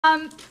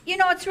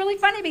It's really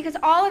funny because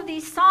all of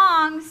these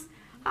songs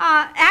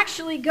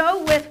actually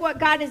go with what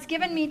God has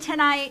given me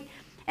tonight.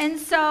 And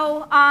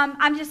so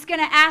I'm just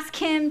going to ask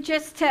him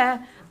just to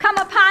come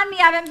upon me.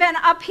 I haven't been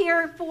up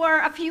here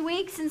for a few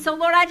weeks. And so,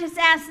 Lord, I just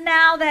ask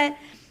now that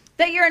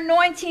your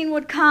anointing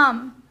would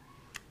come.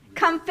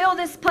 Come fill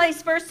this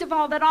place, first of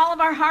all, that all of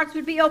our hearts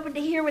would be open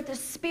to hear what the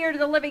Spirit of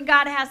the living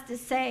God has to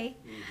say.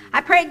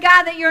 I pray,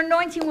 God, that your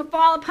anointing would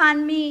fall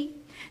upon me,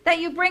 that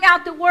you bring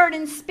out the word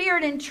in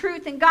spirit and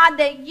truth, and God,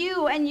 that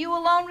you and you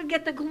alone would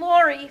get the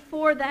glory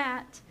for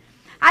that.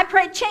 I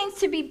pray chains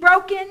to be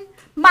broken,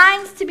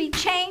 minds to be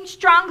changed,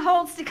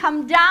 strongholds to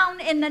come down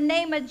in the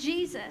name of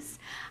Jesus.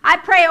 I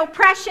pray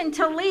oppression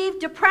to leave,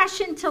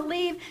 depression to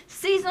leave,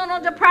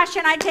 seasonal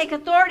depression I take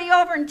authority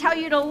over and tell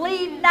you to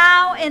leave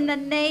now in the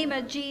name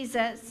of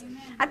Jesus.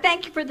 I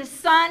thank you for the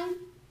sun.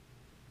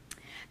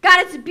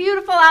 God, it's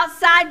beautiful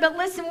outside, but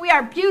listen, we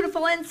are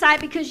beautiful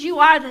inside because you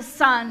are the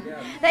sun.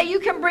 Yeah. That you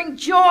can bring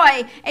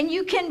joy and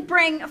you can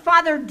bring,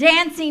 Father,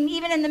 dancing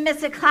even in the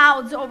midst of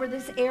clouds over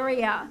this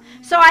area.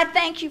 So I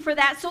thank you for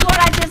that. So, Lord,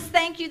 I just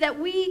thank you that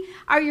we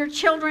are your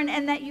children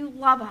and that you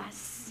love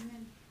us.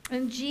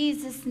 In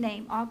Jesus'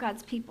 name, all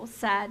God's people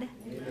said,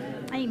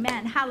 amen.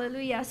 Amen.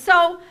 Hallelujah.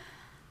 So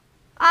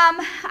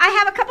I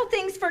have a couple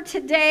things for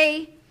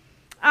today.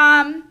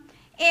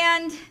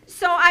 And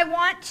so I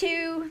want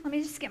to, let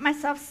me just get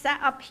myself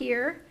set up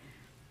here.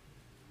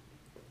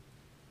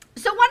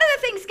 So one of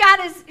the things God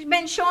has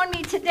been showing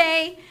me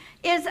today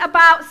is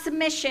about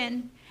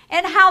submission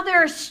and how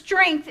there is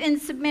strength in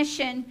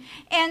submission.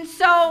 And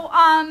so,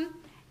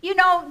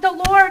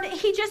 the Lord,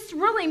 he just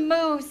really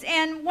moves.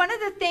 And one of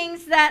the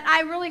things that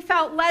I really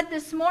felt led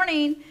this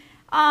morning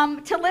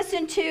to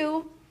listen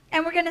to,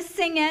 and we're going to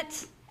sing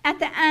it at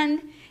the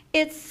end,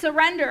 it's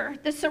Surrender,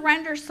 the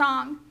Surrender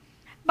song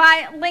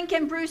by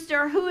Lincoln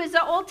Brewster, who is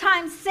an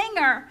old-time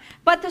singer.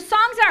 But the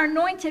songs are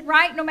anointed,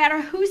 right? No matter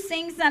who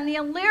sings them. The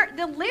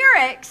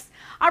lyrics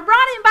are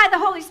brought in by the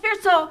Holy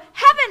Spirit. So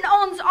heaven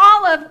owns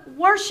all of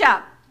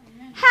worship.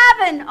 Amen.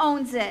 Heaven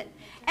owns it.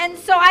 And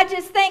so I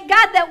just thank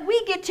God that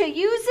we get to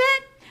use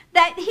it,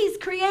 that he's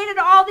created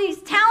all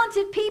these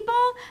talented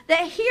people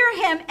that hear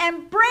him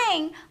and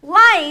bring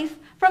life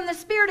from the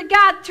Spirit of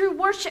God through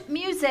worship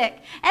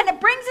music. And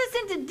it brings us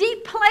into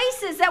deep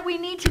places that we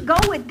need to go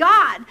with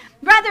God.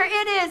 Whether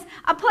it is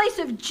a place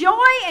of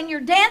joy and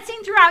you're dancing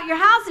throughout your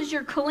house as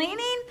you're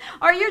cleaning,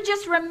 or you're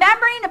just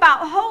remembering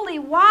about holy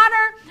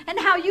water and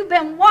how you've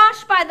been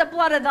washed by the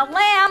blood of the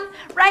Lamb,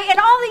 right? And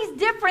all these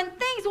different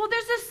things. Well,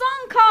 there's a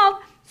song called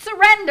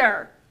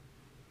Surrender.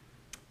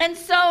 And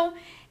so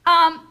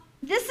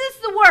this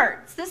is the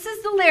words. This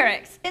is the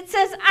lyrics. It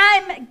says,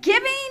 I'm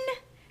giving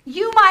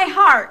you my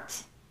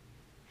heart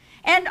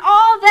and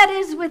all that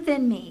is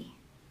within me.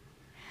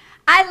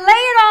 I lay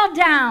it all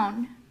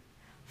down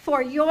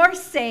for your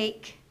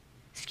sake.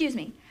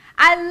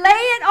 I lay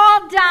it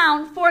all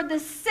down for the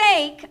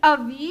sake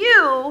of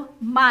you,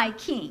 my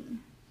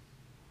King.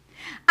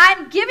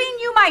 I'm giving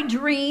you my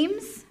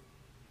dreams.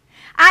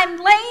 I'm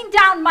laying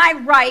down my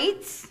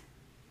rights.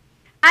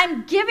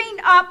 I'm giving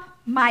up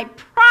my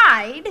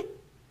pride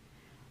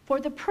for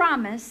the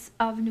promise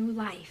of new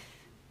life.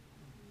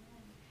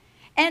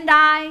 And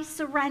I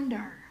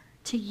surrender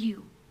to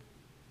you.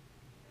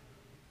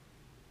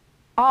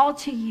 All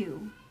to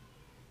you.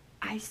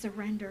 I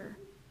surrender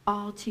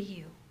all to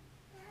you.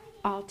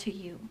 All to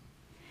you.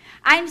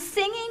 I'm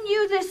singing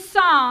you this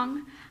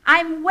song.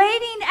 I'm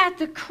waiting at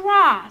the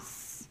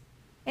cross.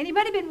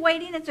 Anybody been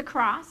waiting at the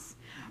cross?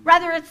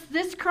 Whether it's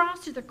this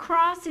cross or the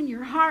cross in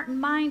your heart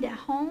and mind at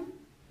home.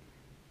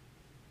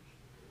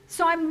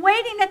 So I'm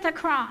waiting at the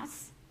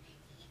cross.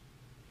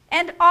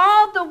 And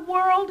all the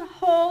world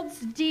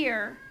holds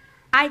dear,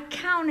 I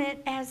count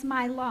it as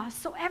my loss.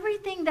 So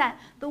everything that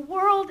the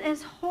world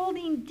is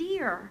holding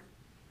dear,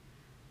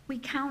 we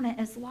count it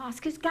as loss.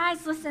 Because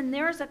guys, listen,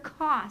 there's a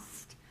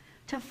cost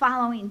to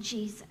following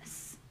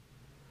Jesus.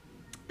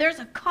 There's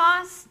a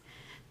cost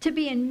to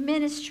be in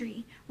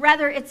ministry,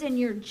 whether it's in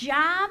your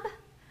job,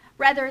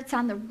 whether it's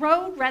on the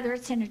road, whether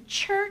it's in a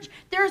church.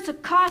 There's a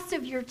cost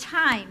of your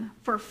time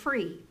for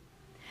free.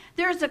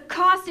 There's a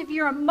cost of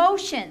your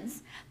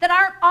emotions that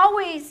aren't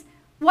always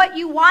what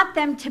you want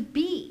them to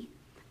be.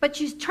 But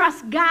you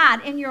trust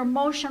God in your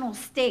emotional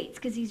states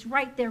because he's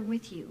right there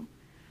with you.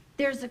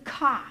 There's a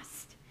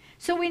cost.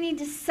 So we need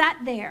to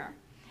sit there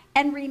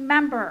and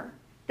remember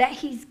that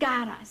he's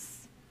got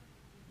us.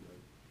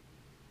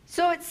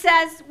 So it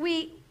says,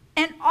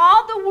 and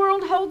all the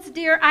world holds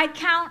dear, I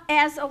count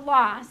as a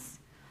loss.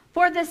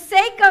 For the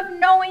sake of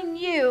knowing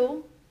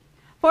you,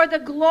 for the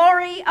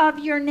glory of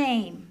your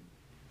name.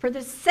 For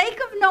the sake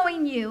of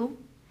knowing you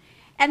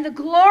and the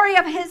glory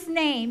of his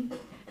name,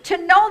 to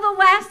know the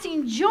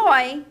lasting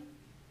joy,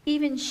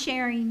 even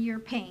sharing your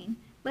pain.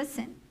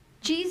 Listen,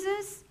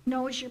 Jesus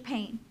knows your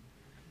pain.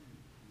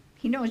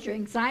 He knows your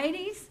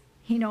anxieties.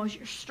 He knows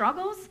your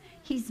struggles.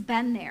 He's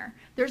been there.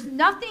 There's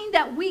nothing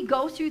that we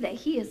go through that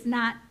he has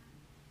not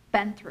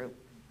been through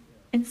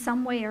in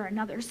some way or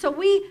another. So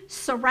we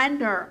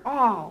surrender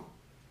all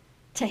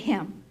to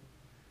him,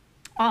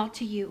 all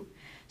to you.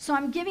 So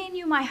I'm giving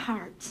you my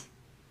heart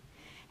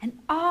and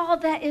all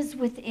that is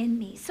within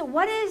me. So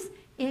what is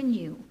in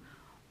you?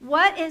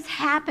 What is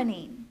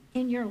happening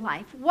in your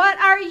life? What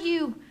are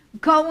you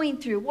going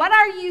through? What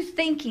are you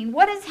thinking?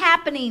 What is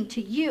happening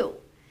to you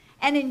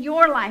and in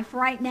your life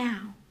right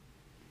now?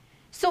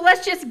 So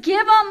let's just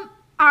give them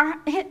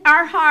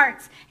our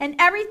hearts and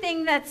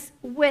everything that's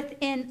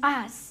within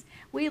us.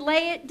 We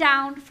lay it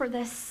down for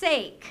the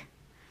sake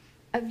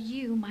of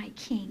you, my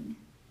King.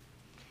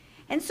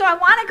 And so I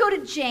want to go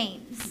to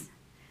James.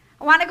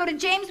 I want to go to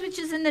James, which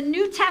is in the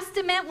New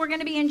Testament. We're going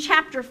to be in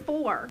chapter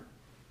 4.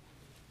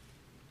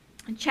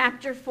 In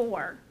chapter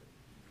 4.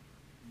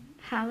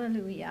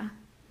 Hallelujah.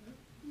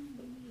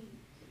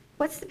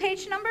 What's the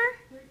page number?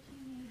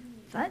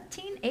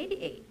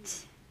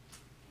 1388.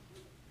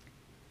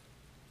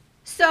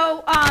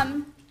 So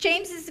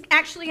James is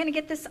actually going to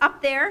get this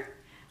up there.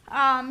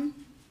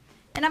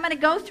 And I'm going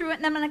to go through it,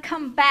 and I'm going to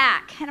come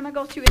back, and I'm going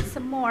to go through it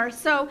some more.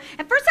 So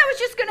at first I was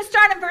just going to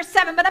start in verse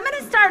 7, but I'm going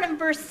to start in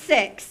verse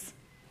 6.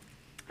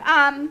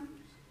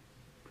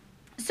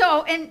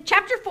 So in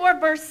chapter 4,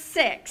 verse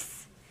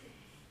 6.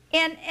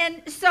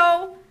 And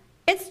so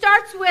it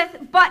starts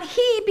with, but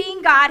he,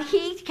 being God,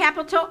 he,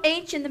 capital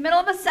H, in the middle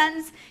of a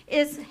sentence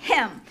is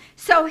him.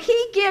 So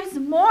he gives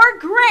more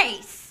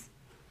grace.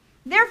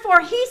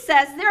 Therefore,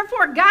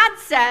 God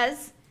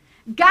says,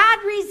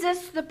 God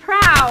resists the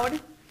proud,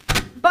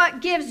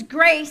 but gives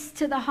grace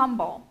to the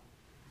humble.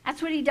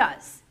 That's what he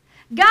does.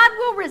 God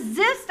will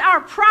resist our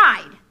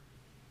pride.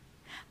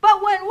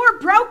 But when we're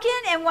broken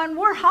and when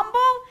we're humble,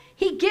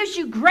 he gives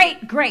you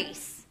great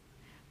grace.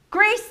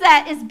 Grace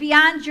that is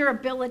beyond your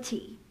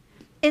ability.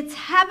 It's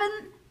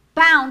heaven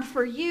bound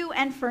for you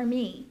and for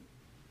me.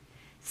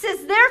 It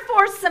says,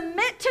 therefore,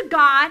 submit to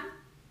God,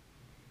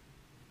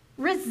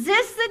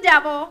 resist the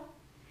devil,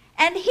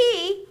 and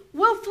he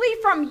will flee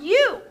from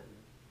you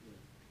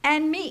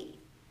and me.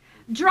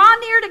 Draw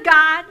near to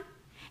God,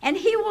 and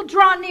he will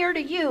draw near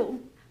to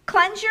you.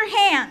 Cleanse your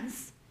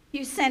hands,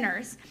 you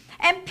sinners,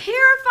 and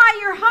purify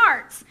your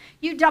hearts,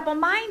 you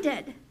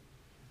double-minded.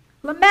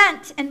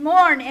 Lament and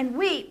mourn and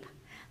weep.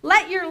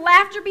 Let your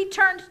laughter be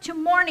turned to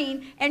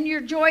mourning and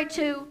your joy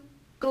to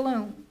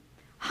gloom.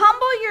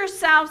 Humble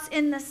yourselves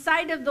in the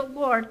sight of the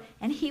Lord,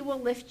 and he will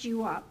lift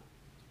you up.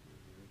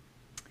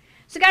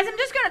 So guys, I'm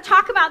just going to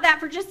talk about that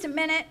for just a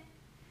minute.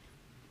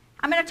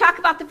 I'm going to talk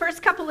about the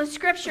first couple of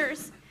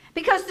scriptures.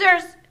 Because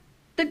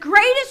the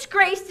greatest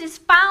grace is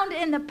found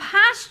in the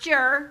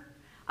posture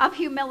of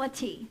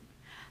humility.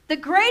 The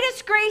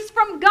greatest grace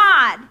from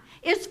God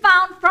is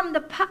found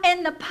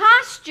in the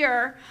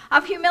posture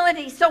of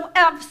humility, so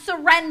of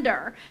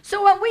surrender.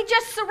 So when we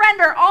just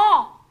surrender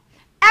all,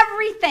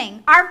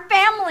 everything, our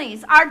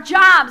families, our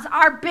jobs,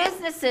 our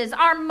businesses,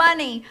 our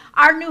money,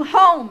 our new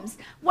homes,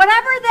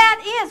 whatever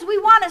that is, we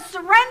want to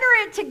surrender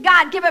it to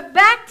God, give it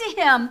back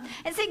to him,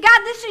 and say,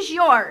 God, this is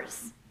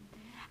yours.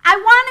 I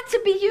want it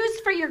to be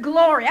used for your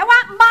glory. I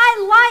want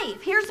my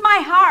life. Here's my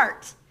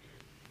heart.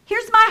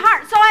 Here's my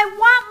heart. So I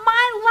want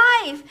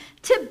my life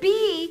to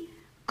be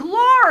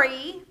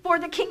glory for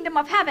the kingdom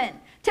of heaven.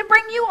 To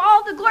bring you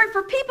all the glory.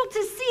 For people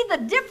to see the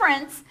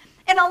difference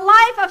in a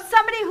life of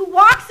somebody who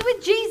walks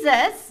with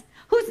Jesus,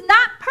 who's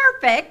not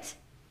perfect,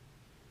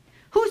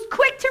 who's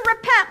quick to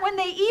repent when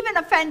they even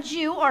offend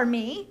you or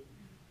me.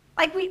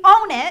 Like we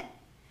own it.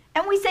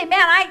 And we say,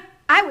 man,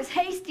 I was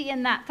hasty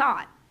in that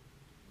thought.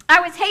 I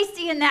was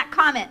hasty in that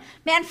comment.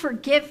 Man,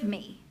 forgive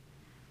me.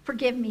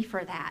 Forgive me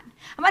for that.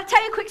 I'm going to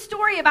tell you a quick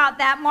story about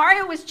that.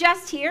 Mario was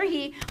just here.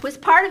 He was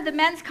part of the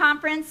men's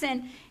conference,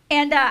 and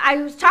I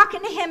was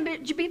talking to him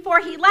before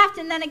he left,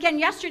 and then again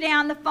yesterday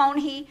on the phone,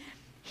 he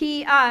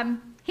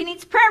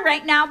needs prayer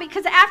right now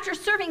because after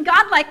serving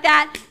God like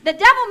that, the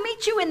devil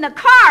meets you in the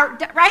car.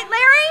 Right,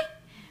 Larry?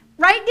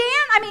 Right,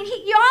 Dan? I mean,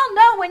 you all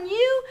know when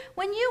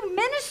you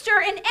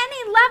minister in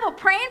any level,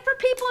 praying for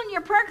people in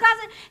your prayer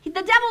closet, the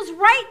devil's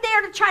right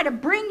there to try to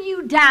bring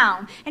you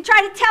down and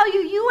try to tell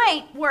you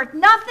ain't worth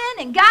nothing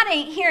and God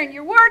ain't hearing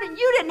your word and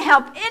you didn't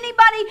help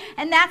anybody,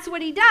 and that's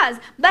what he does.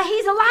 But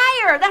he's a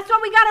liar. That's why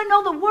we got to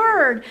know the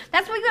word.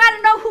 That's why we got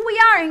to know who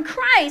we are in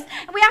Christ,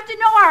 and we have to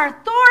know our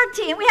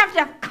authority, and we have to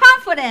have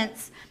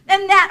confidence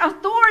and that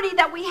authority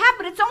that we have,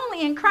 but it's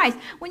only in Christ.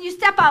 When you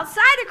step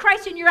outside of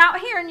Christ and you're out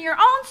here in your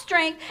own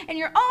strength and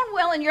your own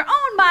will and your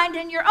own mind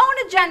and your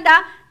own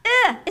agenda,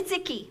 it's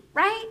icky,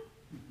 right?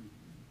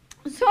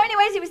 So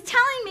anyways, he was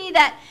telling me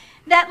that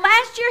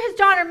last year his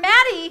daughter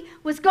Maddie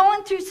was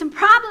going through some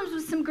problems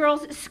with some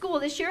girls at school.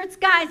 This year it's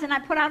guys, and I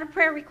put out a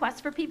prayer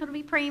request for people to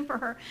be praying for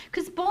her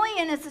because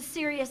bullying is a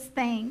serious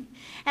thing.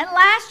 And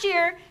last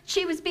year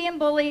she was being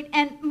bullied,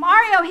 and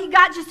Mario, he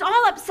got just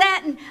all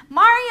upset, and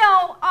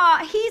Mario,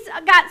 he's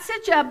got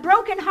such a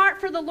broken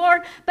heart for the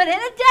Lord, but in a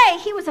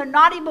day he was a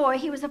naughty boy.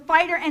 He was a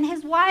fighter, and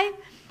his wife,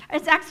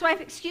 his ex-wife,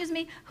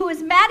 who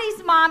is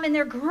Maddie's mom, and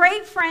they're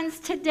great friends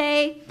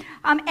today.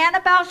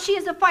 Annabelle, she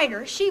is a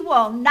fighter. She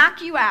will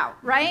knock you out,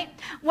 right?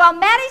 Well,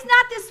 Maddie's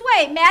not this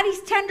way.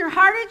 Maddie's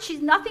tender-hearted.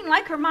 She's nothing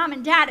like her mom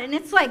and dad, and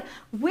it's like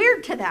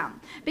weird to them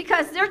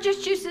because they're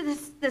just used to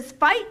this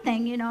fight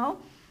thing, you know.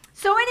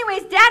 So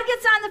anyways, Dad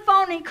gets on the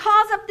phone and he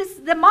calls up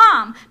the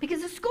mom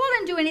because the school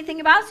didn't do anything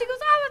about it. So he goes,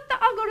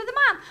 I'll go to the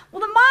mom. Well,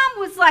 the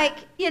mom was like,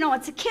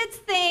 it's a kid's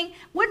thing,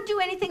 wouldn't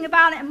do anything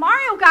about it. And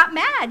Mario got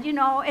mad,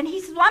 and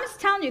he says, well, I'm just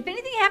telling you, if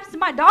anything happens to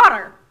my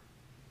daughter,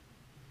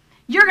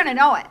 you're going to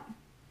know it.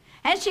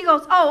 And she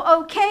goes,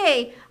 oh,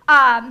 okay,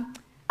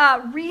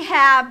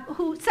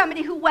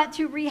 somebody who went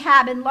through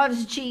rehab and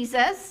loves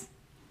Jesus.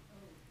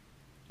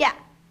 Yeah,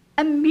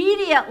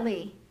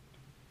 immediately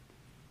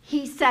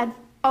he said,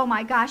 oh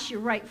my gosh, you're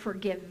right,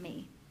 forgive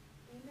me.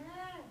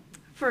 Amen.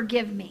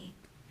 Forgive me.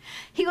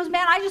 He goes,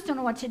 man, I just don't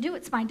know what to do.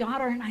 It's my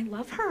daughter and I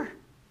love her.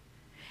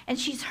 And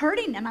she's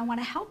hurting and I want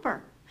to help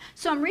her.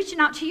 So I'm reaching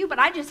out to you, but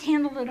I just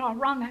handled it all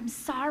wrong. I'm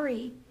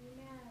sorry.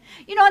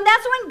 Amen. And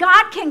that's when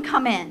God can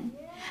come in.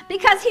 Yeah.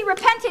 Because he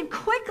repented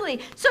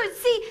quickly. So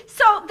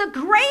the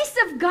grace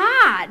of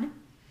God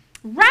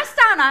rests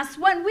on us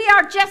when we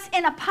are just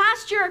in a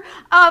posture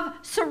of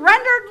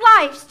surrendered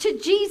lives to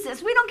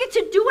Jesus. We don't get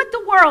to do it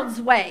the world's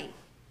way.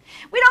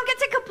 We don't get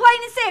to complain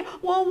and say,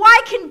 well,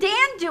 why can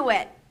Dan do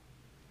it,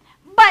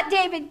 but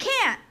David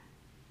can't?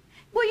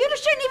 Well, you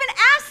shouldn't even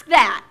ask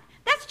that.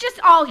 That's just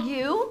all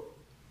you.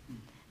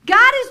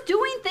 God is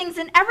doing things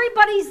in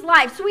everybody's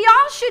life. So we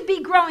all should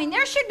be growing.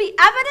 There should be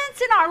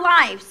evidence in our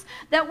lives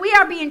that we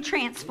are being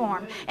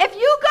transformed. If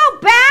you go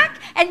back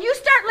and you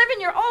start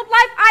living your old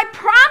life, I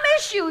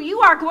promise you, you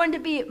are going to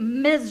be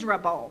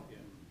miserable.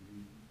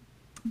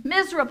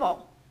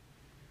 Miserable.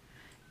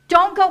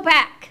 Don't go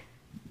back.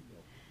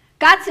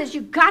 God says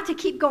you've got to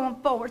keep going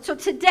forward. So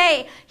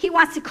today, he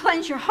wants to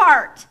cleanse your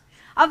heart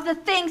of the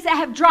things that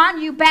have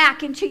drawn you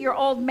back into your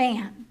old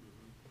man.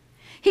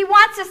 He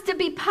wants us to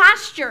be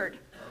postured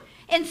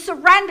in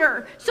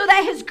surrender so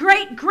that his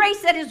great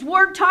grace that his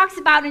word talks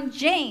about in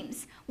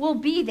James will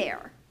be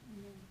there.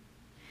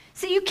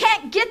 So you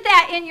can't get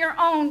that in your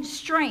own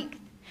strength.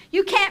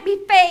 You can't be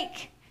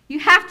fake. You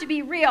have to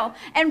be real.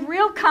 And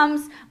real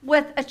comes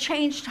with a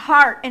changed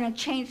heart and a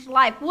changed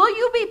life. Will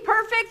you be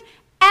perfect?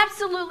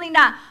 Absolutely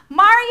not.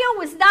 Mario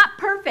was not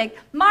perfect.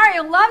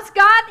 Mario loves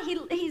God.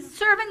 He's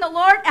serving the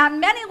Lord on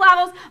many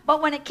levels.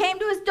 But when it came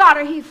to his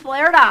daughter, he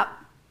flared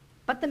up.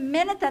 But the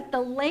minute that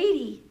the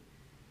lady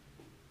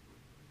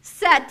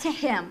said to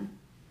him,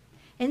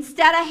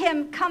 instead of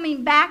him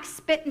coming back,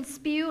 spit and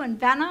spew and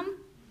venom,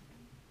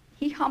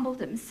 he humbled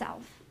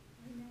himself.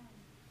 Amen.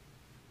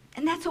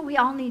 And that's what we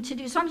all need to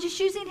do. So I'm just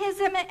using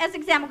him as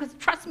an example because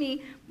trust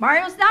me,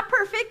 Mario's not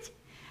perfect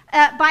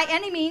by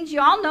any means.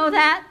 You all know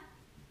that.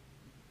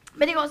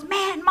 But he goes,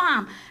 man,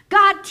 Mom,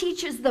 God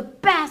teaches the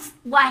best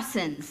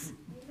lessons.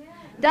 Amen.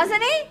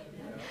 Doesn't he?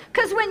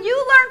 Because when you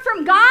learn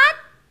from God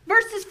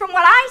versus from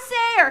what I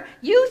say or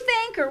you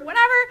think or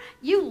whatever,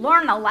 you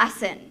learn a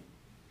lesson.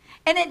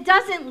 And it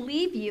doesn't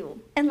leave you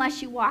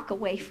unless you walk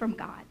away from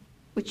God,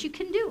 which you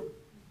can do.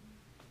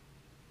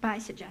 But I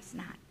suggest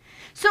not.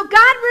 So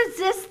God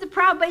resists the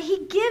proud, but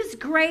he gives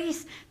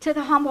grace to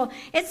the humble.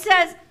 It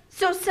says,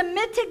 so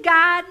submit to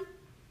God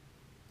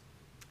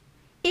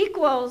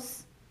equals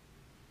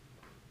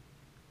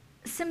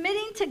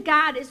submitting to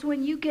God is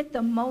when you get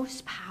the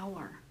most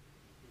power.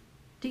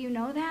 Do you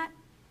know that?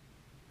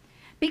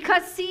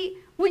 Because, see,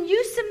 when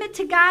you submit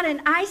to God and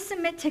I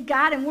submit to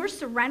God and we're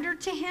surrendered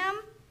to him,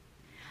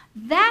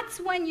 that's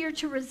when you're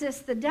to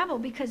resist the devil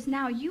because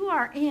now you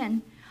are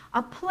in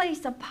a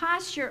place, a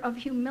posture of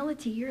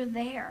humility. You're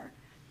there.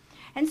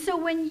 And so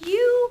when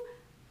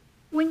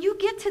you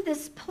get to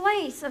this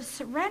place of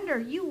surrender,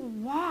 you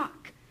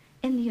walk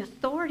in the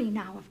authority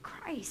now of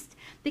Christ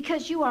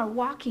because you are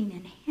walking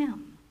in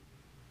him.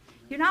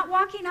 You're not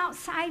walking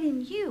outside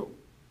in you.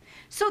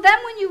 So then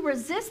when you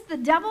resist the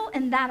devil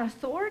in that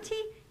authority,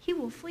 he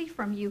will flee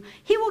from you.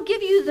 He will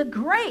give you the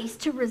grace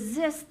to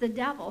resist the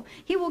devil.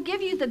 He will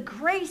give you the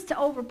grace to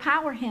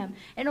overpower him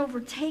and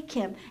overtake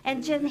him.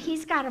 And then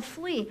he's got to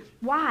flee.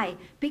 Why?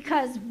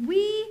 Because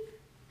we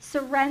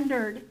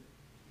surrendered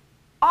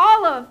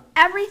all of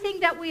everything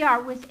that we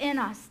are within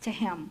us to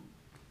him.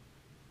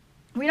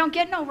 We don't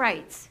get no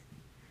rights.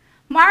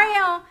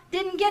 Mario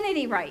didn't get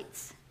any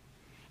rights.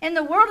 In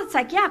the world, it's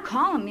like, yeah,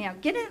 call him.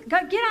 Get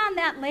on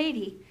that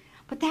lady.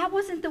 But that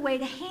wasn't the way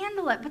to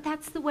handle it. But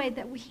that's the way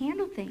that we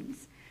handle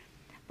things.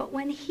 But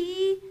when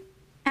he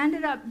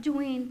ended up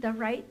doing the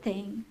right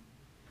thing,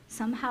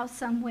 somehow,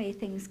 some way,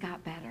 things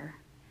got better.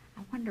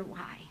 I wonder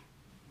why.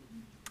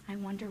 I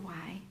wonder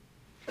why.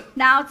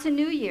 Now it's a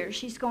new year.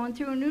 She's going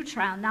through a new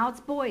trial. Now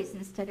it's boys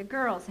instead of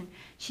girls. And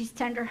she's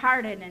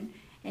tender-hearted.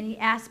 And he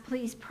asked,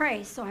 please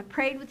pray. So I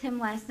prayed with him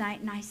last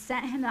night, and I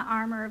sent him the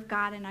armor of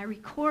God, and I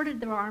recorded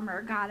the armor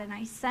of God, and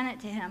I sent it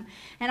to him.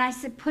 And I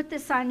said, put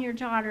this on your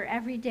daughter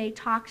every day.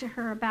 Talk to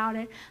her about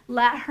it.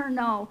 Let her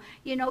know.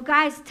 You know,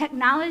 guys,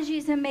 technology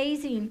is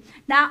amazing.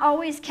 Not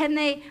always can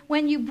they,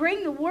 when you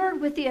bring the word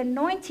with the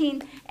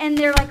anointing, and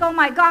they're like, oh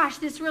my gosh,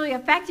 this really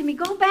affected me,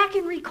 go back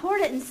and record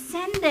it and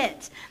send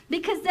it.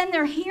 Because then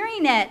they're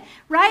hearing it,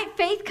 right?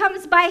 Faith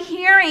comes by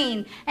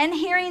hearing, and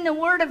hearing the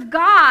word of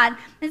God.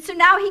 And so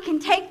now he can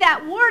take take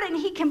that word and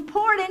he can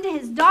pour it into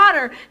his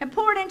daughter and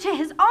pour it into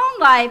his own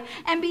life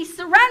and be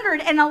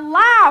surrendered and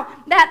allow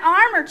that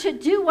armor to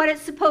do what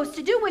it's supposed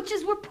to do, which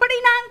is we're putting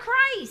on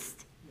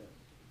Christ.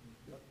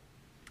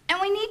 And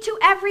we need to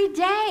every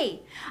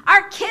day.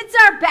 Our kids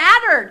are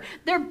battered.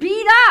 They're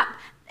beat up.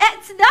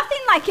 It's nothing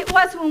like it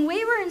was when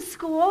we were in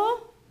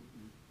school.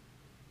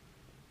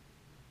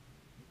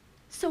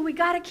 So we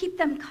got to keep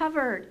them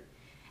covered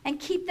and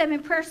keep them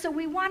in prayer. So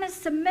we want to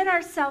submit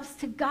ourselves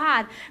to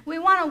God. We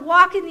want to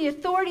walk in the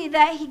authority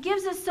that he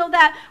gives us so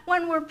that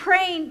when we're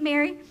praying,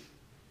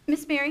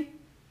 Miss Mary,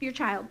 your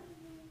child.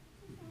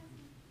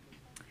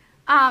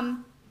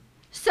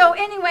 So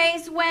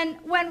anyways, when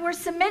we're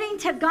submitting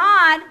to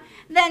God,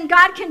 then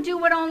God can do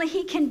what only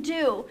he can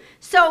do.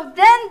 So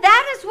then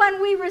that is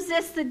when we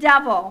resist the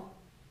devil.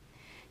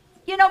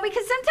 You know,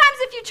 because sometimes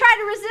if you try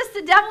to resist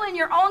the devil in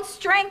your own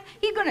strength,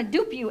 he's going to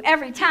dupe you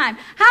every time.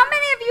 How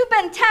many of you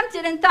have been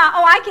tempted and thought,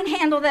 oh, I can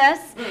handle this?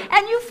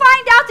 And you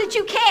find out that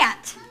you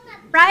can't,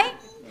 right?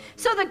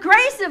 So the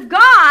grace of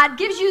God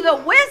gives you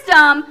the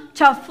wisdom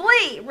to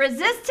flee.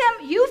 Resist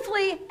him, you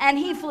flee, and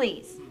he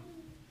flees.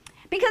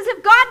 Because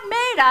if God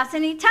made us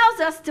and he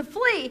tells us to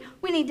flee,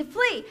 we need to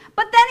flee.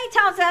 But then he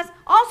tells us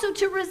also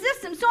to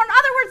resist him. So in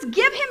other words,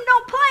 give him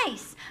no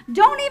place.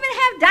 Don't even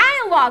have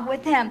dialogue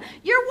with him.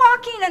 You're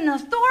walking in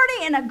authority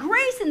and a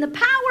grace and the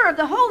power of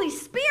the Holy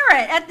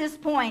Spirit at this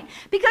point.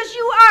 Because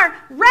you are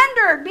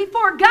rendered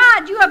before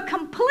God. You have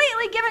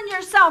completely given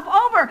yourself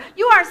over.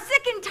 You are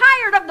sick and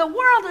tired of the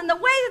world and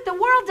the way that the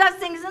world does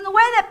things and the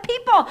way that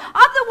people of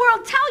the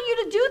world tell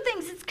you to do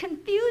things. It's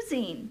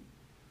confusing.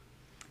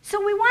 So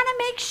we want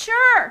to make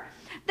sure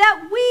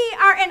that we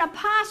are in a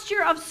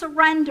posture of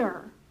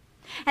surrender.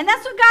 And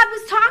that's what God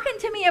was talking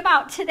to me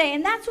about today.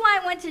 And that's why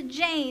I went to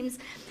James.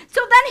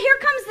 So then here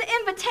comes the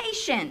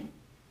invitation.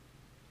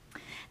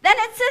 Then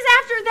it says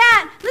after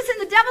that, listen,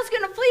 the devil's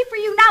going to flee for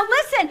you. Now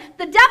listen,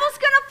 the devil's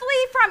going to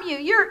flee from you.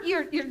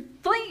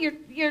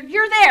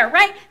 You're there,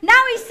 right?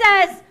 Now he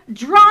says,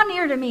 draw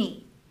near to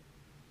me.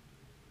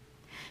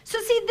 So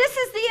see, this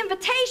is the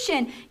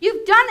invitation.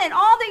 You've done it,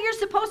 all that you're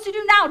supposed to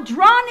do now.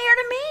 Draw near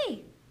to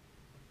me.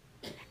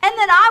 And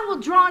then I will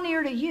draw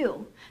near to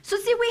you. So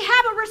see, we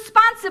have a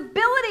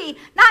responsibility,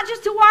 not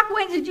just to walk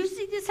away. Did you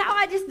see this, how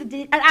I just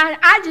did?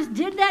 I just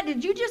did that.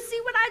 Did you just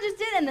see what I just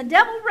did? And the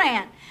devil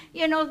ran.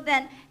 You know,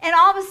 then, and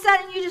all of a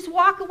sudden you just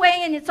walk away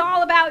and it's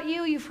all about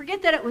you. You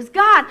forget that it was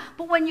God.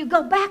 But when you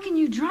go back and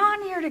you draw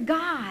near to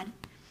God,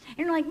 and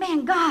you're like,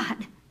 man,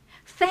 God,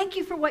 thank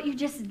you for what you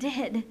just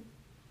did.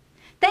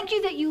 Thank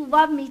you that you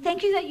love me.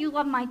 Thank you that you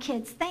love my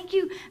kids. Thank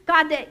you,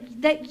 God,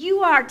 that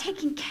you are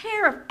taking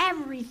care of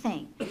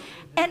everything.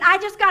 And I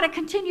just got to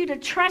continue to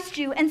trust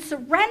you and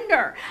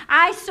surrender.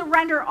 I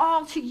surrender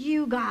all to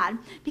you, God,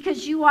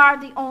 because you are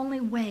the only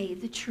way,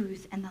 the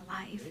truth, and the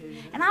life.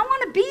 And I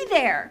want to be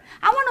there.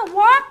 I want to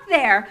walk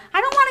there.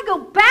 I don't want to go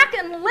back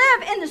and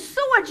live in the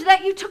sewage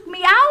that you took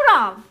me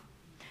out of.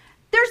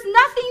 There's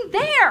nothing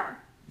there.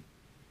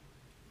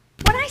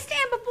 When I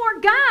stand before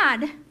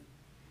God,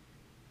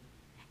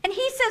 and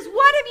he says,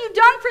 what have you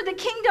done for the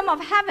kingdom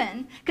of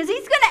heaven? Because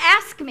he's going to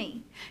ask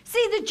me.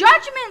 See, the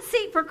judgment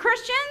seat for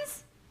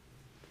Christians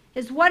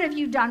is, what have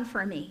you done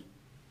for me?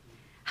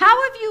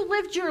 How have you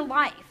lived your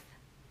life?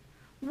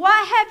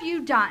 What have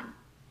you done?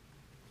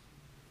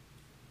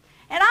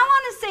 And I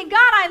want to say,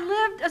 God, I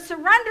lived a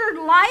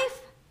surrendered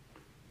life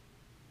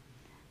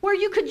where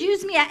you could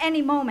use me at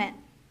any moment.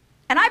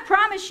 And I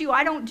promise you,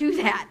 I don't do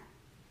that.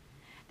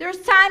 There's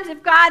times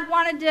if God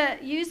wanted to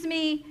use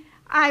me,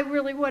 I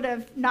really would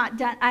have not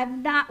done,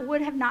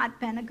 would have not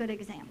been a good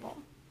example.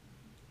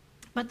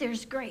 But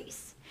there's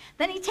grace.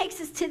 Then he takes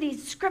us to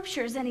these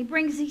scriptures and he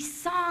brings these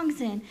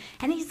songs in.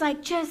 And he's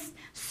like, just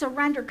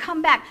surrender,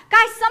 come back.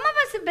 Guys, some of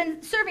us have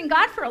been serving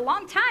God for a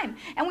long time.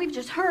 And we've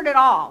just heard it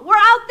all. We're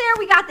out there,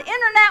 we got the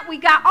internet, we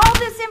got all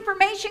this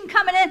information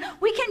coming in.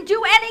 We can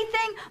do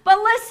anything. But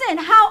listen,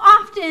 how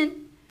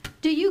often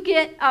do you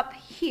get up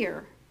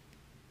here?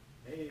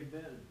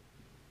 Amen.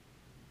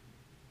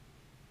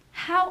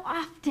 How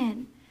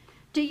often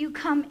do you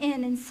come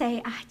in and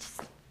say,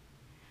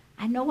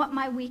 I know what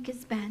my week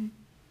has been,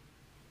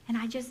 and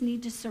I just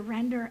need to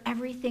surrender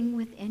everything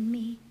within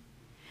me?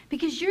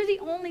 Because you're the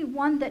only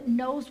one that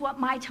knows what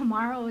my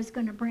tomorrow is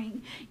going to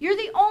bring. You're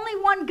the only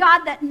one,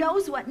 God, that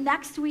knows what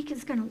next week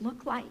is going to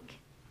look like.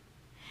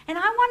 And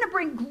I want to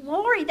bring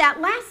glory. That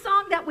last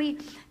song that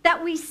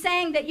we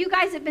sang, that you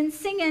guys have been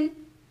singing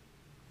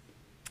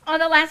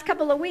the last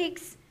couple of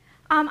weeks,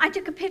 I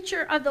took a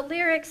picture of the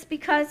lyrics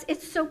because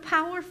it's so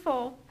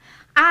powerful.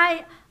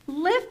 I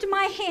lift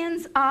my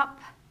hands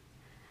up,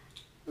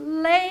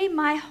 lay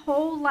my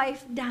whole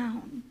life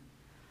down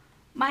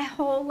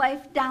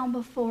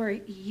before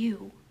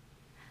you.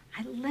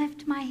 I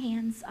lift my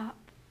hands up.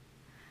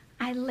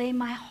 I lay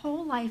my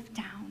whole life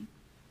down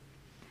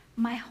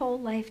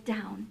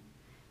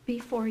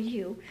before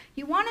you.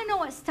 You want to know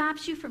what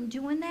stops you from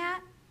doing that?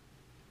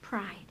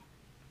 Pride.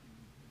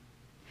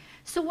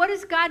 So what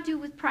does God do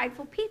with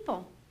prideful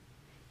people?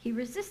 He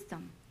resists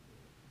them.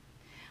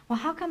 Well,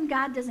 how come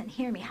God doesn't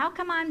hear me? How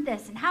come I'm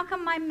this? And how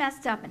come I'm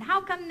messed up? And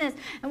how come this?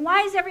 And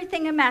why is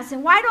everything a mess?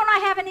 And why don't I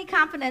have any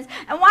confidence?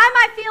 And why am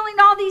I feeling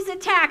all these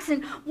attacks?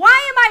 And why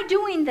am I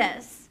doing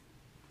this?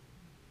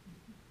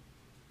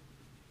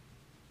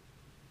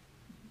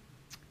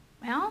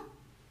 Well,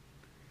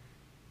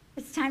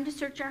 it's time to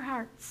search our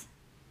hearts.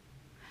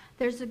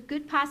 There's a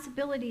good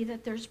possibility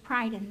that there's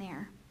pride in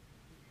there.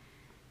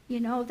 You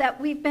know, that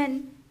we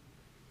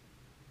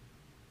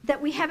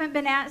haven't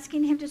been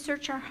asking him to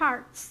search our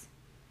hearts.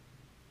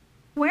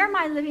 Where am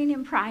I living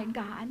in pride,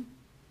 God?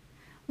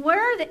 Where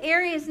are the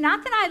areas,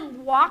 not that I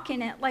walk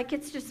in it like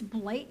it's just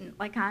blatant,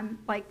 like I'm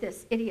like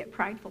this idiot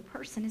prideful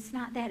person. It's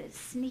not that. It's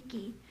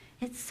sneaky.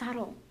 It's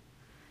subtle.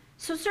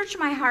 So search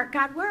my heart.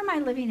 God, where am I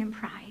living in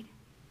pride?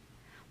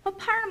 What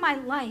part of my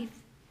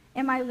life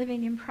am I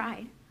living in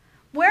pride?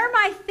 Where am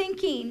I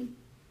thinking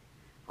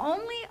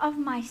only of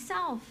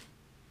myself?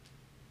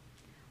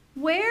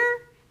 Where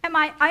am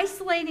I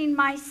isolating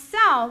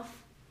myself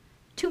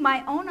to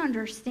my own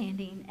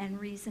understanding and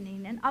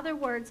reasoning? In other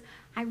words,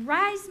 I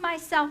rise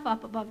myself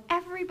up above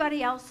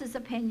everybody else's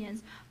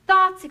opinions,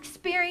 thoughts,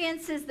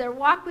 experiences, their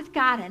walk with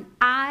God, and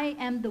I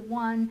am the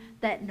one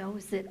that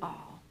knows it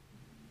all.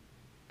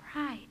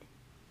 Pride.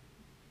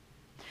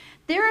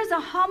 There is a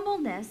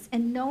humbleness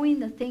in knowing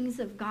the things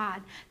of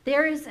God.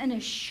 There is an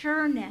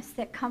assuredness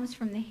that comes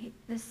from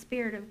the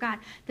Spirit of God.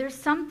 There's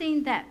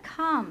something that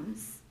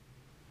comes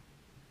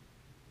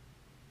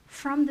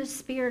from the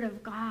Spirit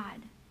of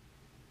God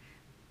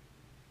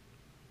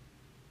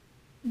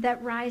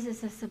that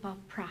rises us above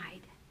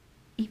pride.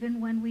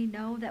 Even when we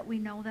know that we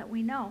know that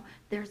we know,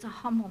 there's a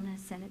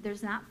humbleness in it.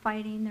 There's not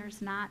fighting.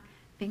 There's not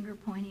finger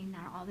pointing,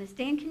 not all this.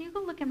 Dan, can you go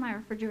look in my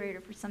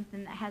refrigerator for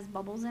something that has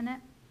bubbles in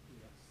it?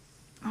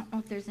 I don't know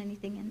if there's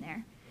anything in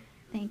there.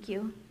 Thank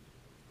you.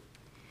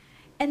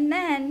 And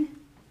then,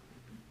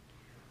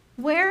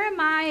 where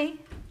am I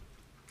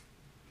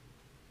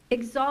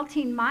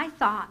exalting my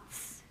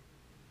thoughts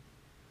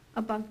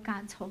above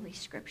God's holy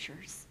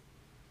scriptures?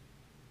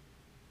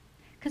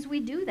 Because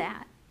we do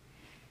that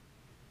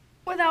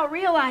without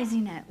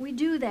realizing it. We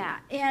do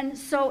that. And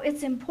so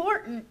it's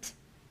important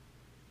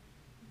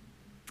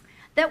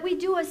that we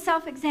do a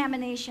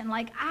self-examination.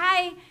 Like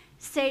I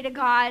say to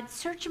God,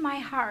 search my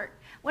heart.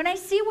 When I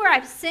see where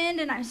I've sinned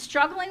and I'm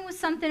struggling with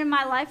something in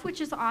my life,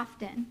 which is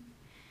often,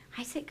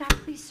 I say, God,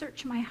 please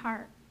search my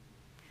heart.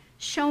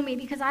 Show me,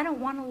 because I don't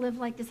want to live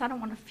like this. I don't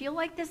want to feel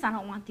like this. I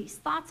don't want these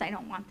thoughts. I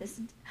don't want this.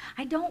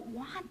 I don't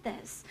want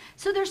this.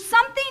 So there's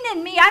something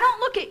in me. I don't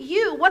look at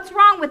you. What's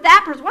wrong with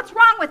that person? What's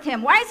wrong with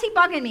him? Why is he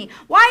bugging me?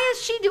 Why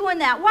is she doing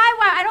that? Why?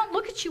 I don't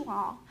look at you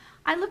all.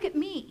 I look at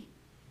me.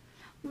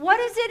 What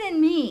is it in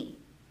me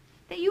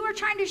that you are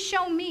trying to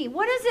show me?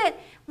 What is it?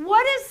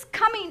 What is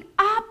coming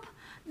up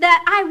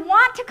that I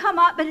want to come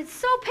up, but it's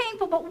so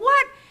painful? But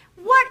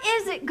what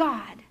is it,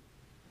 God?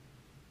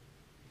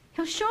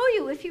 He'll show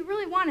you if you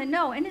really want to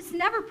know. And it's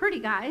never pretty,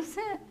 guys.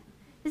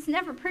 It's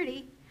never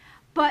pretty.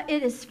 But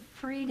it is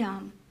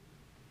freedom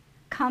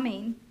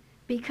coming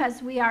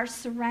because we are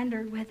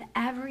surrendered with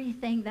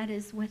everything that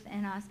is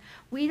within us.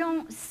 We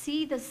don't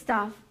see the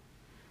stuff.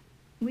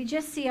 We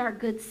just see our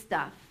good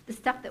stuff, the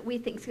stuff that we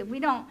think is good.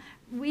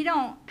 We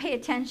don't pay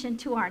attention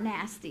to our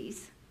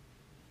nasties.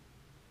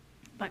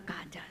 But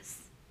God does.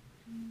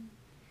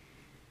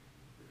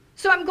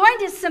 So I'm going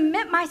to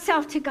submit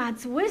myself to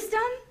God's wisdom.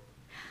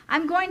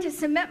 I'm going to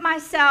submit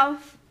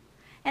myself,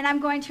 and I'm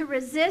going to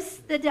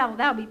resist the devil.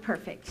 That'll be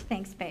perfect.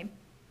 Thanks, babe.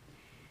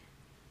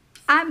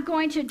 I'm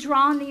going to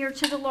draw near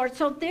to the Lord.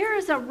 So there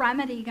is a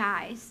remedy,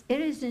 guys.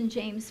 It is in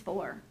James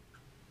 4.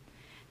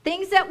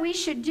 Things that we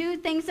should do,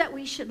 things that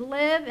we should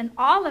live, and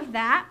all of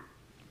that.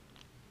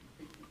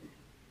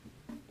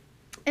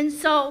 And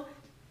so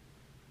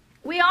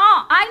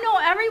I know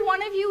every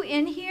one of you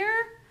in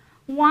here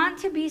want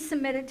to be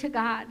submitted to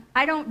God.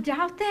 I don't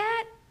doubt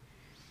that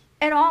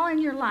at all in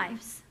your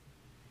lives.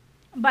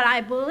 But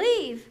I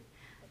believe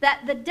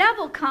that the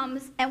devil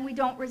comes and we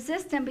don't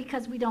resist him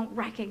because we don't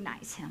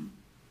recognize him.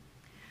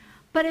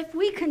 But if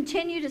we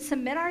continue to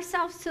submit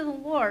ourselves to the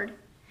Lord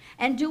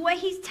and do what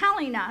he's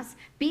telling us,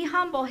 be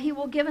humble, he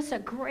will give us a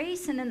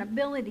grace and an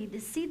ability to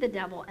see the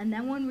devil. And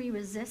then when we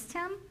resist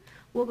him,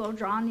 we'll go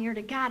draw near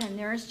to God. And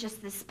there is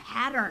just this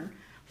pattern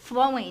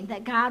flowing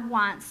that God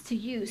wants to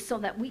use so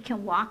that we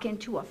can walk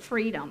into a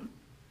freedom.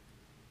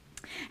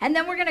 And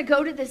then we're going to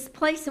go to this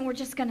place and we're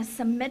just going to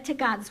submit to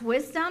God's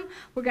wisdom.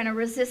 We're going to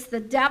resist the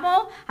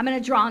devil. I'm going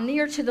to draw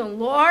near to the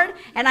Lord,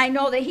 and I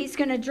know that he's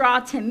going to draw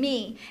to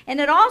me.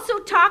 And it also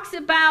talks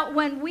about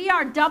when we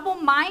are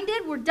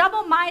double-minded, we're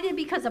double-minded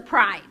because of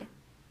pride.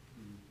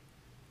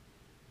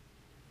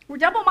 We're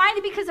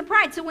double-minded because of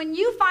pride. So when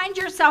you find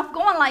yourself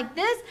going like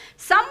this,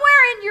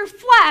 somewhere in your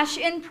flesh,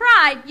 in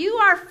pride, you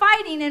are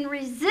fighting and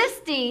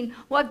resisting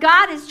what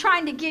God is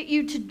trying to get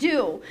you to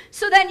do.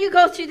 So then you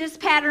go through this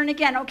pattern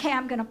again. Okay,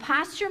 I'm going to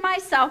posture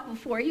myself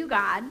before you,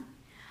 God.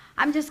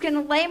 I'm just going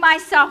to lay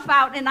myself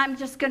out, and I'm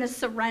just going to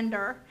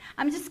surrender.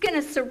 I'm just going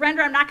to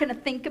surrender. I'm not going to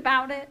think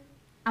about it.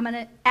 I'm going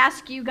to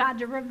ask you, God,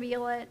 to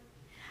reveal it.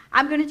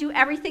 I'm going to do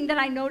everything that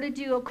I know to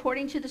do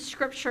according to the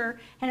scripture,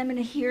 and I'm going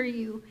to hear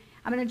you.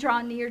 I'm going to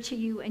draw near to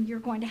you, and you're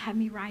going to have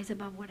me rise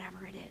above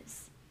whatever it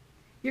is.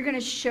 You're going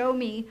to show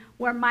me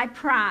where my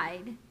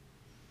pride,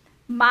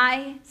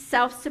 my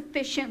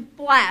self-sufficient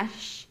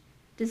flesh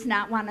does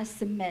not want to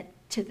submit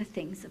to the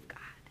things of God.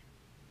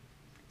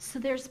 So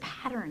there's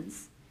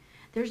patterns.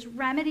 There's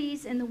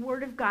remedies in the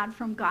Word of God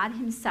from God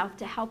himself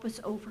to help us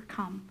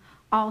overcome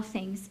all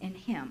things in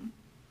him.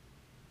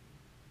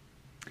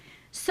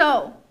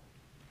 So,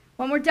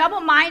 when we're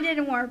double-minded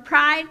and we're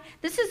pride,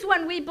 this is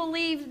when we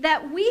believe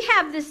that we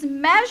have this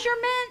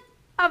measurement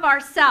of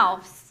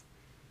ourselves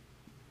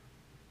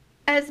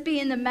as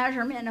being the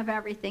measurement of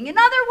everything. In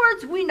other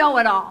words, we know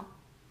it all,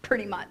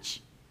 pretty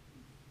much.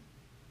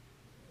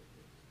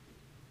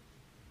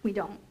 We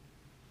don't,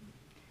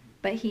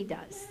 but he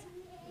does.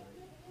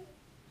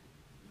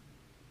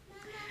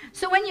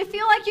 So when you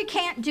feel like you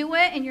can't do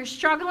it and you're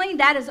struggling,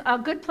 that is a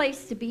good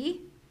place to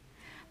be.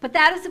 But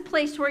that is a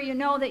place where you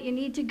know that you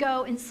need to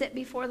go and sit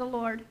before the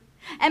Lord.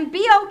 And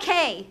be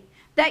okay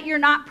that you're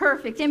not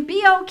perfect. And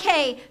be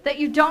okay that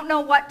you don't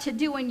know what to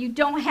do and you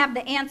don't have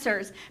the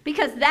answers.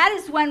 Because that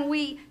is when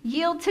we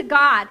yield to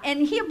God.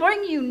 And he'll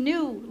bring you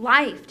new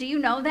life. Do you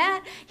know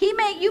that? You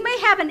may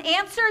have an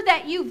answer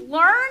that you've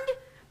learned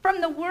from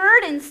the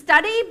Word and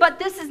study, but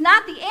this is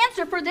not the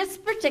answer for this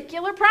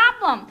particular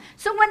problem.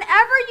 So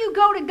whenever you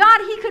go to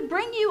God, he could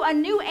bring you a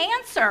new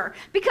answer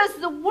because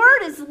the Word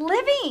is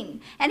living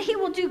and he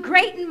will do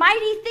great and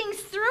mighty things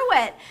through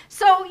it.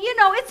 So,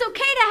 it's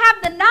okay to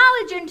have the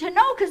knowledge and to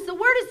know because the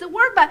Word is the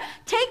Word, but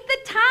take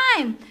the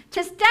time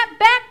to step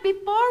back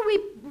before we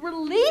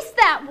release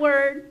that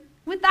Word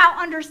without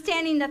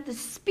understanding that the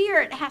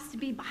Spirit has to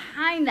be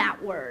behind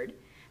that Word.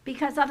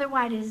 Because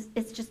otherwise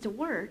it's just a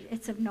word.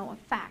 It's of no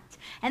effect.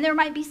 And there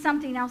might be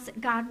something else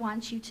that God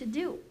wants you to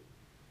do.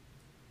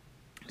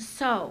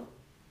 So,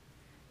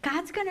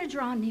 God's going to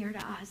draw near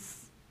to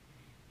us.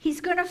 He's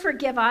going to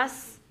forgive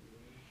us.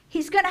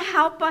 He's going to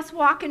help us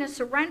walk in a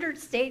surrendered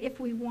state if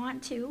we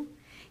want to.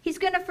 He's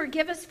going to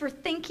forgive us for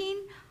thinking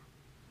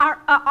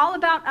all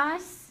about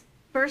us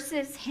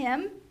versus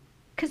him,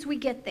 because we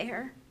get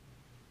there.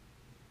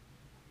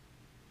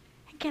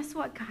 And guess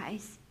what,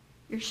 guys?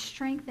 You're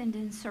strengthened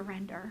in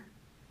surrender.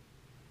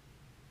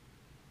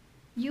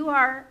 You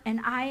are and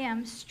I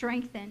am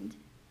strengthened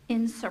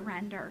in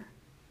surrender.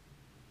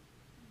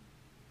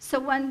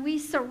 So when we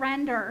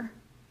surrender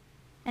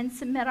and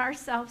submit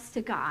ourselves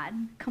to God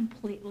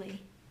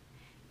completely,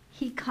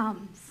 he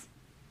comes.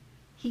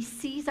 He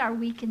sees our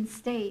weakened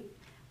state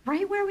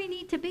right where we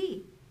need to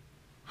be.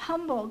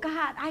 Humble.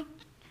 God,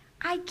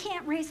 I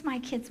can't raise my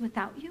kids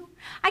without you.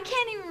 I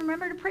can't even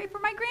remember to pray for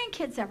my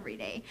grandkids every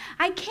day.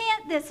 I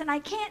can't this and I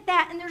can't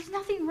that, and there's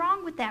nothing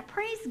wrong with that.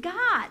 Praise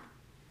God.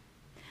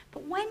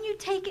 But when you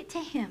take it to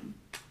him,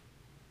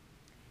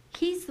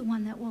 he's the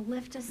one that will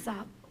lift us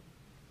up.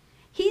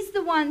 He's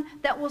the one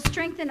that will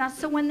strengthen us.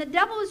 So when the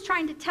devil is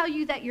trying to tell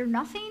you that you're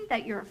nothing,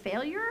 that you're a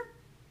failure,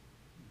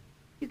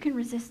 you can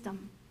resist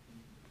him.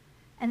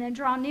 And then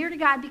draw near to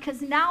God,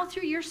 because now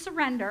through your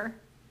surrender,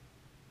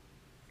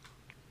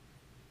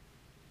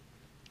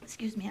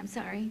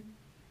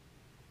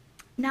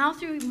 now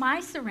through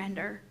my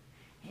surrender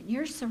and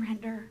your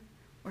surrender,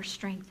 we're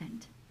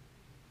strengthened.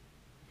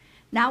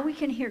 Now we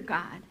can hear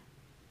God.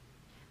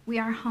 We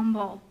are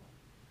humble.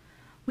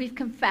 We've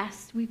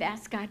confessed. We've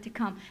asked God to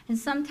come. And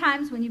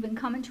sometimes when you've been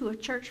coming to a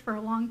church for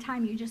a long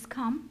time, you just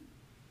come.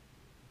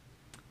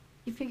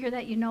 You figure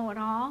that you know it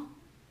all.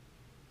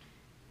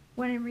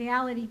 When in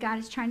reality, God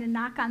is trying to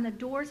knock on the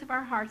doors of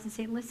our hearts and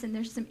say, listen,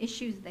 there's some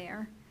issues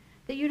there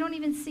that you don't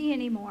even see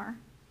anymore.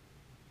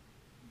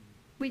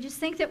 We just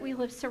think that we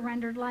live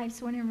surrendered lives,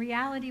 when in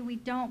reality we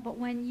don't. But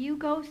when you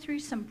go through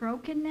some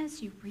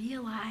brokenness, you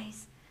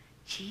realize,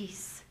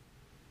 geez,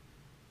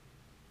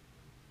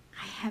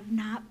 I have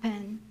not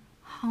been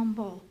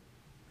humble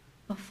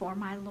before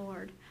my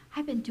Lord.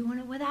 I've been doing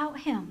it without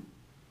him.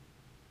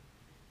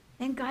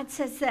 And God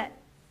says that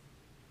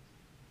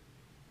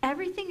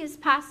everything is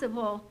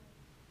possible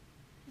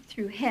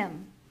through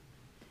him,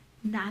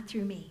 not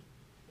through me.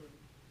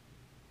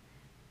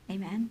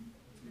 Amen?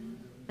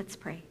 Let's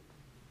pray.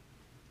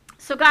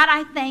 So God,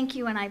 I thank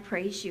you and I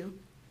praise you.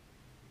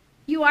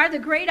 You are the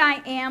great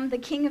I am, the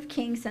King of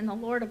kings and the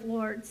Lord of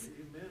lords.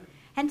 Amen.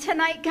 And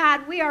tonight,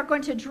 God, we are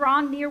going to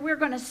draw near. We're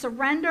going to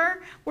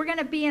surrender. We're going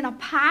to be in a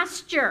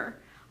posture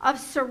of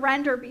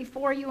surrender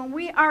before you. And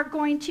we are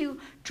going to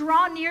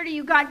draw near to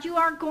you, God. You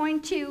are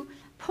going to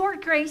pour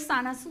grace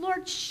on us.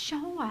 Lord,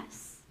 show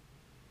us.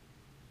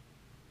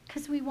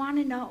 Because we want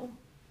to know.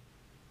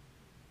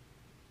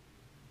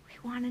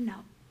 We want to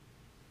know.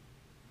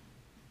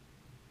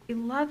 We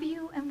love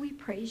you and we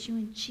praise you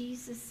in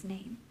Jesus'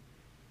 name.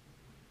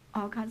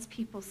 All God's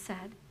people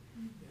said,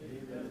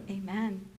 Amen. Amen.